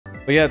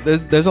But yeah,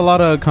 there's a lot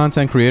of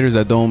content creators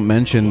that don't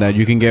mention that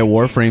you can get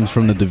Warframes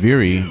from the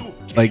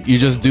Duviri. Like, you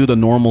just do the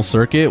normal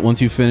circuit.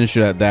 Once you finish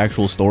the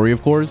actual story,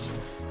 of course,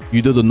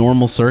 you do the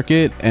normal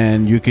circuit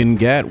and you can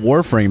get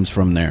Warframes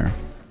from there.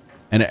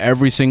 And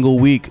every single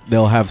week,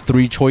 they'll have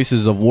 3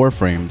 choices of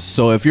Warframes.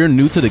 So if you're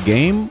new to the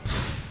game,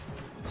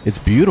 it's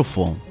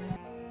beautiful.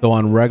 So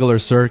on regular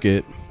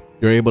circuit,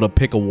 you're able to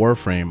pick a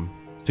Warframe.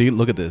 See,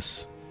 look at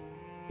this.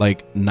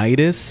 Like,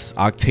 Nidus,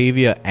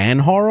 Apevia,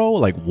 and Haro?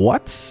 Like,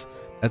 what?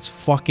 That's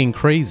fucking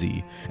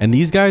crazy. And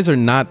these guys are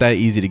not that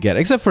easy to get,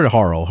 except for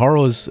Haro.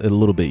 Haro is a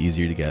little bit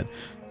easier to get.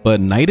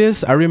 But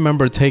Nidus, I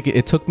remember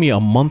it took me a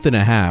month and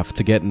a half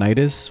to get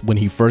Nidus when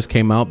he first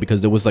came out, because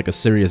there was like a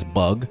serious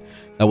bug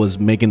that was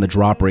making the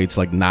drop rates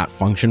like not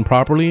function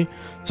properly.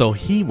 So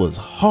he was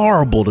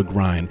horrible to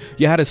grind.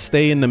 You had to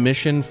stay in the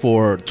mission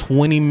for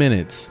 20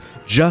 minutes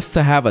just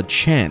to have a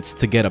chance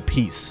to get a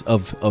piece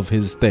of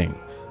his thing.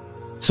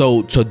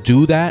 So to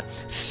do that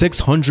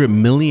 600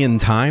 million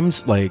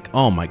times, like,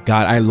 oh my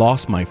god, I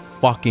lost my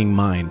fucking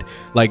mind.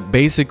 Like,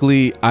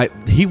 basically,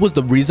 he was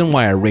the reason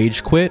why I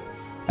rage quit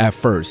at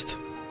first,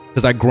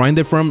 because I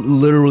grinded for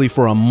him literally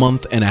for a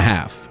month and a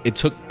half. It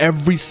took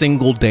every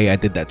single day I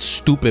did that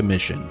stupid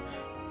mission,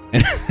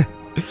 and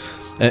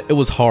it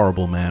was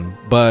horrible, man.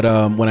 But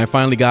when I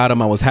finally got him,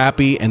 I was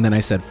happy, and then I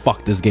said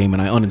fuck this game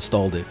and I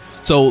uninstalled it.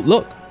 So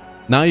look,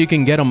 now you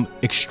can get him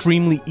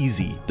extremely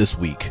easy this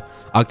week.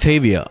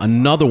 Apevia,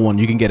 another one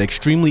you can get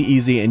extremely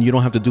easy, and you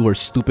don't have to do her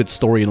stupid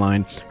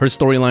storyline. Her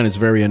storyline is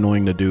very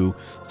annoying to do.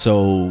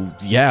 So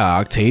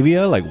yeah,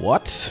 Apevia, like,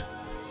 what?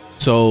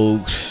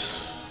 So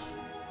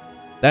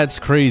that's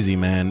crazy,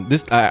 man.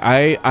 This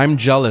I'm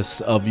jealous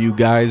of you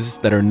guys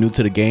that are new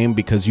to the game,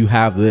 because you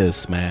have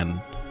this,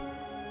 man.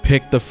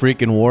 Pick the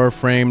freaking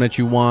Warframe that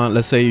you want.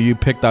 Let's say you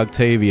picked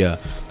Apevia.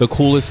 The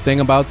coolest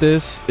thing about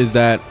this is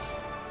that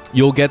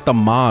you'll get the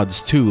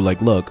mods too.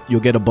 Like, look, you'll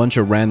get a bunch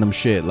of random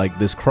shit, like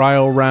this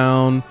cryo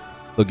round.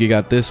 Look, you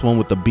got this one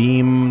with the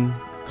beam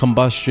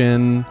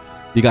combustion.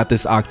 You got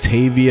this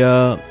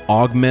Apevia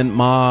augment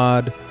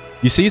mod.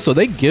 You see, so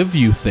they give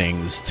you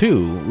things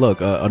too.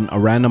 Look, a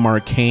random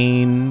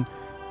arcane.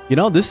 You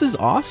know, this is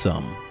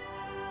awesome.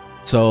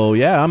 So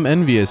yeah, I'm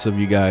envious of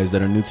you guys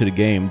that are new to the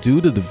game. Do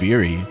the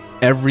Duviri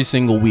every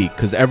single week,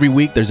 because every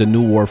week there's a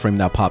new Warframe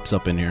that pops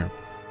up in here.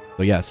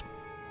 So yes,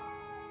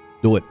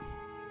 do it.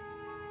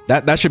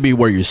 That should be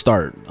where you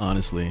start,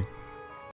 honestly.